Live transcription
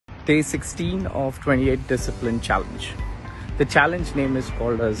Day 16 of 28 Discipline Challenge. The challenge name is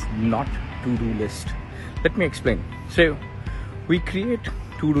called as NOT To-Do list. Let me explain. So we create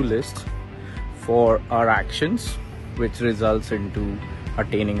to-do lists for our actions, which results into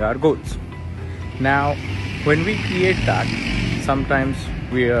attaining our goals. Now, when we create that, sometimes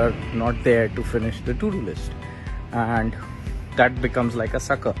we are not there to finish the to-do list, and that becomes like a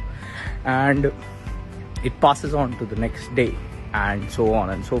sucker, and it passes on to the next day, and so on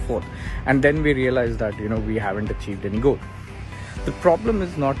and so forth. And then we realize that we haven't achieved any goal. The problem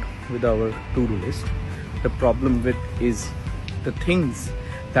is not with our to-do list. The problem is the things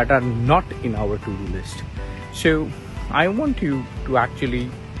that are not in our to-do list. So I want you to actually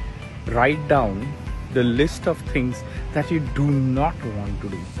write down the list of things that you do not want to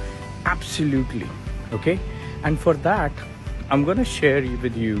do. Absolutely. Okay. And for that, I'm going to share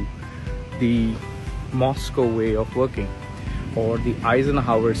with you the Moscow way of working, or the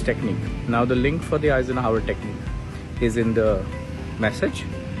Eisenhower's technique. Now the link for the Eisenhower technique is in the message.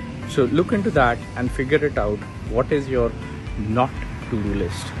 So look into that and figure it out. What is your not to-do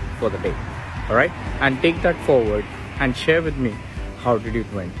list for the day? All right. And take that forward and share with me how did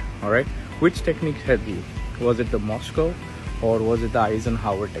it went. All right. Which technique helped you? Was it the Moscow or was it the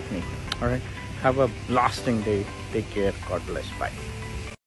Eisenhower technique? All right. Have a blasting day. Take care. God bless. Bye.